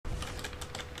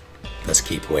Let's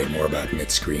keep way more about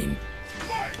mid-screen.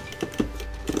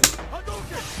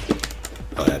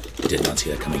 Oh, I did not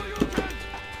see that coming.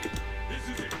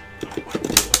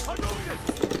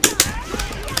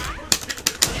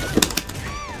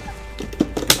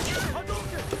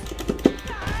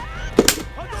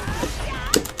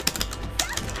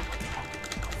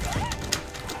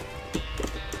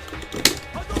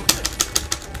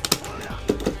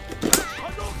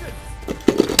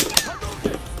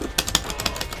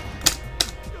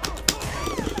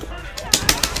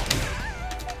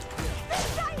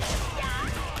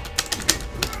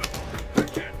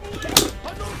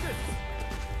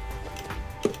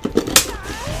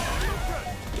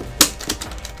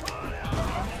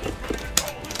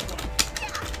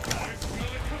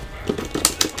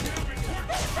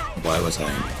 Why was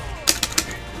I?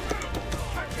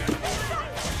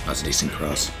 That's a decent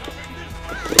cross.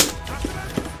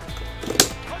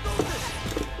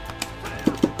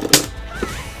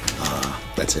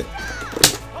 That's it.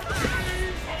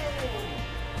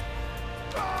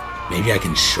 Maybe I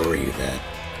can shore you that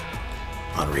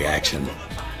on reaction.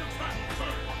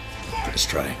 Let's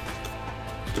try.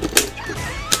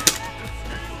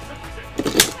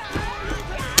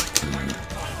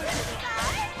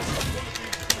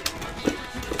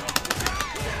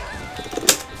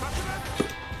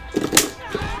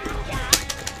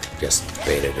 Just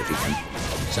baited it again.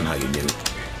 Somehow you knew.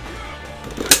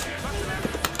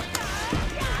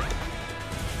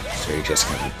 So you're just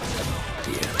gonna,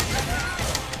 yeah.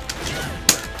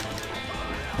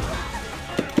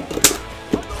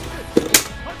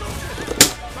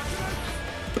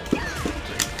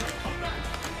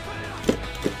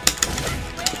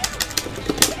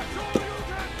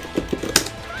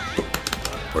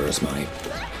 Where's my?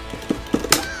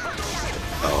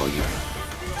 Oh, you.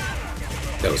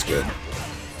 That was good.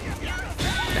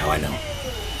 Now I know.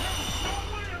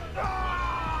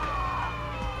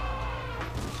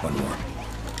 One more.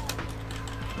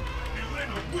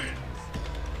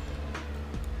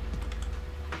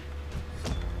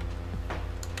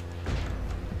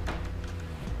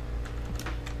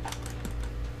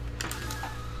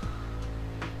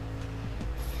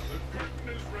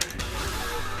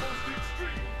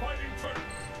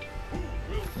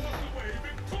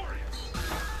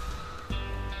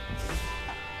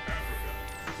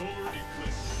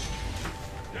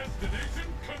 Destination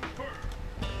confirmed.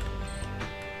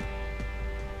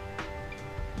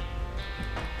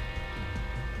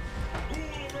 Who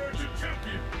will emerge a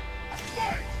champion?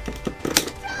 Fight!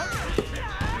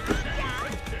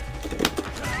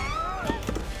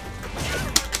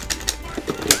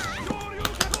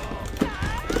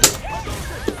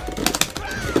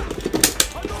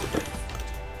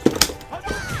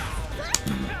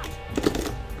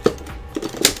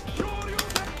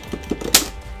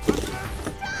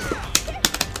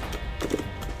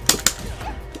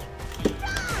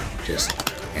 Just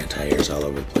anti-airs all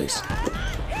over the place.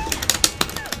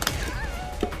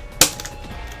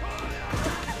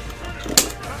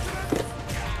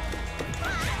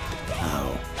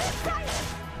 Ow.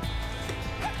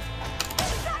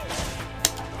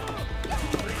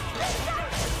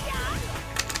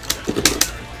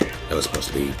 That was supposed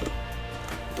to be.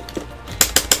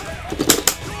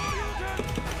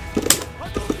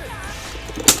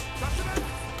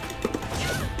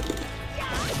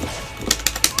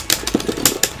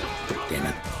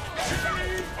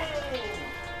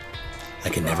 I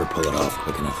can never pull it off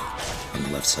quick enough on the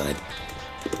left side.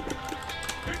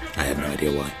 I have no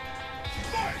idea why.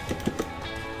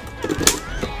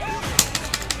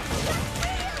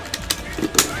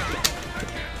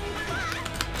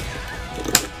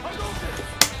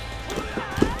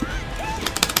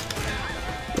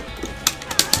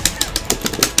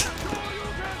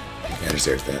 Yeah, I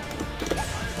deserve that.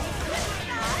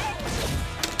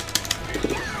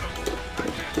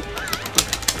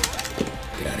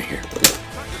 Get out of here.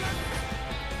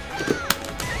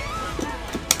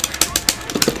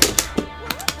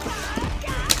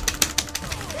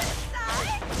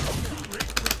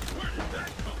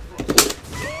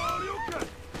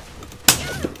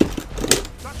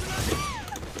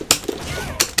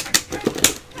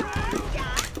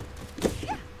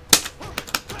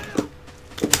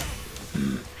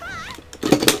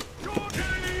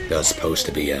 That was supposed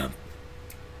to be an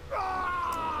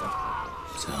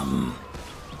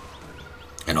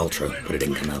ultra, but it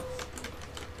didn't come out.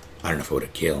 I don't know if it would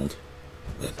have killed,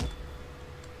 but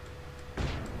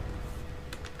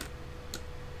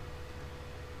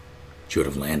she would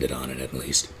have landed on it at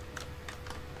least.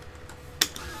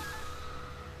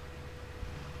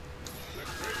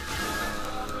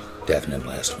 Definite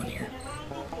last one here.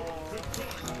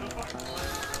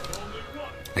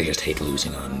 I just hate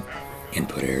losing on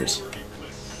input errors.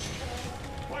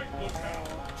 Fight locale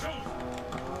chosen.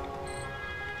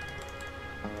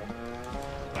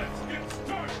 Let's get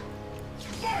started.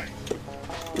 Fight!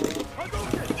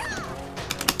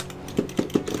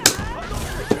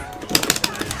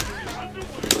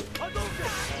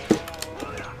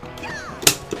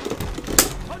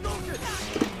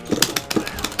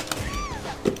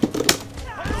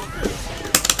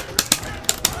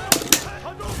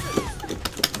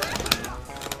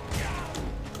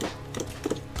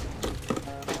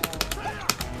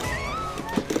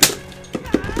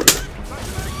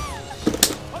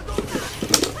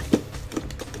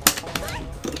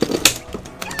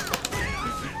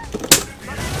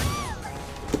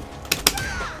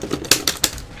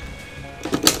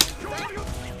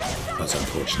 That's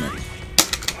unfortunate.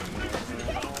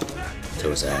 So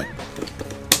was that.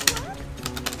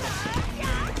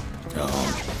 Oh.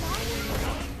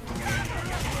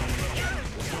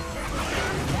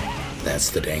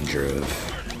 That's the danger of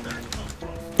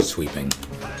sweeping.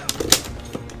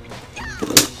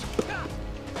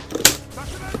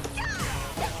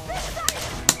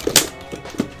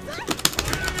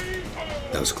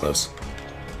 That was close.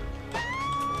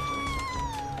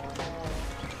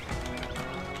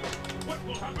 What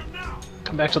will happen now?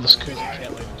 Come back to the screen. I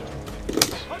can't wait to do it.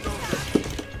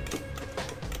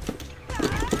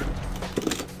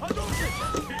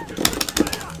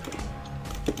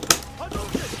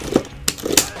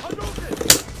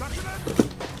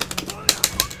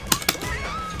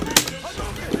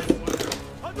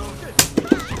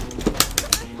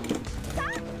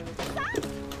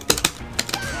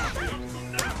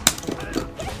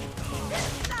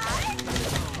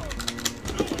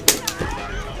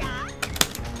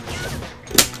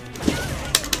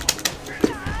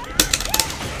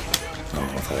 I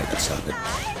thought I could stop it.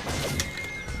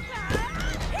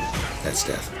 That's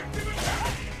death.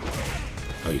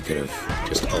 Oh, you could have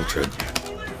just ultra'd.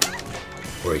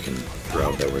 Or you can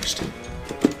throw, that works too.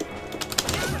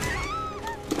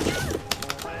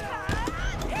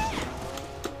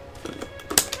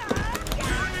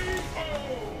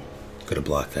 Could have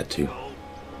blocked that too.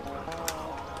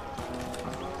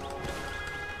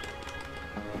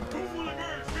 Who will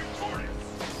emerge victorious?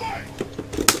 Fight!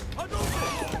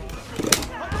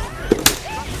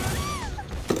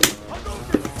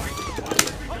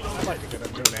 I'd like to get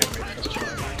into an anime festival.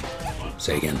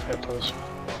 Say again. Head pose.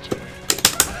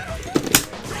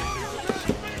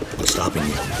 What's stopping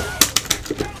you?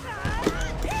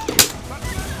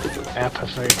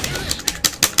 Apathy.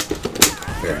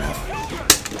 Fair enough.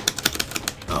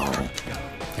 Oh,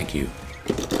 thank you.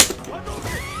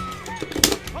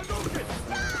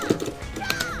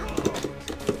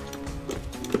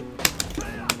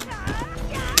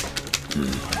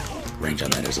 Range on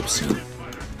that is obscene.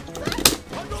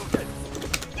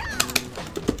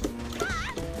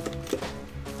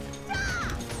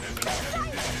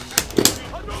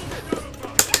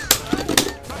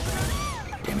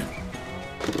 Damn it.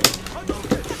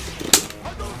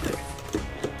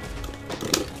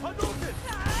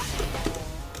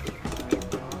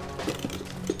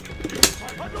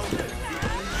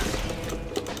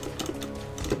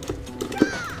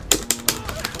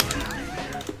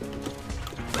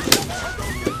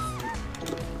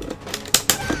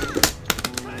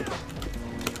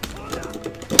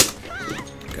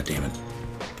 God damn it.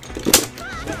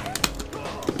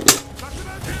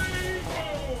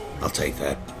 I'll take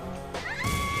that.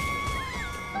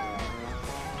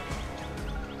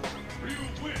 You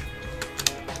win.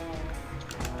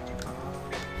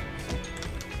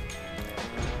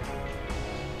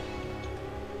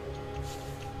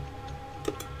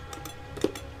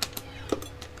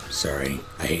 Sorry,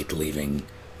 I hate leaving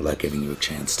without giving you a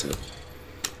chance to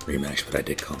rematch, but I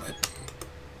did call it.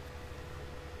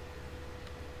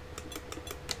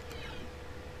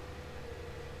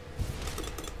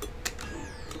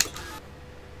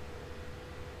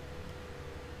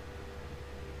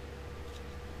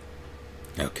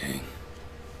 Okay.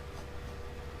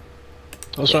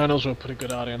 Those rhinos were a pretty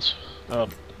good audience.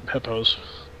 Hippos.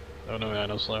 Oh, no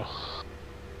rhinos though.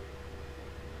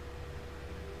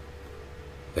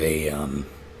 They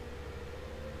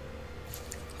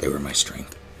were my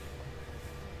strength.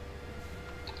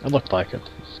 It looked like it.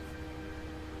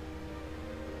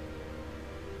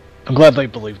 I'm glad they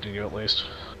believed in you at least.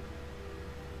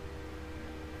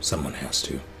 Someone has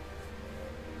to.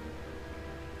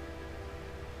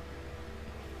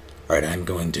 Alright, I'm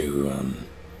going to,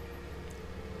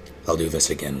 I'll do this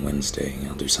again Wednesday.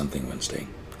 I'll do something Wednesday.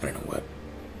 I don't know what.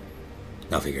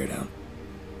 I'll figure it out.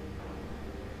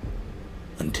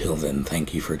 Until then,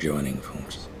 thank you for joining,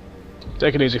 folks.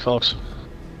 Take it easy, folks.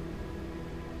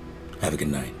 Have a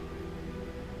good night.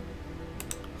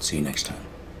 See you next time.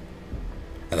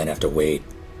 And then have to wait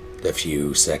a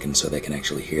few seconds so they can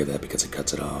actually hear that because it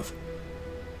cuts it off.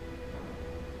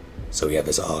 So we have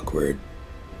this awkward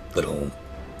little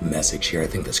message here. I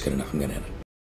think that's good enough. I'm gonna end it.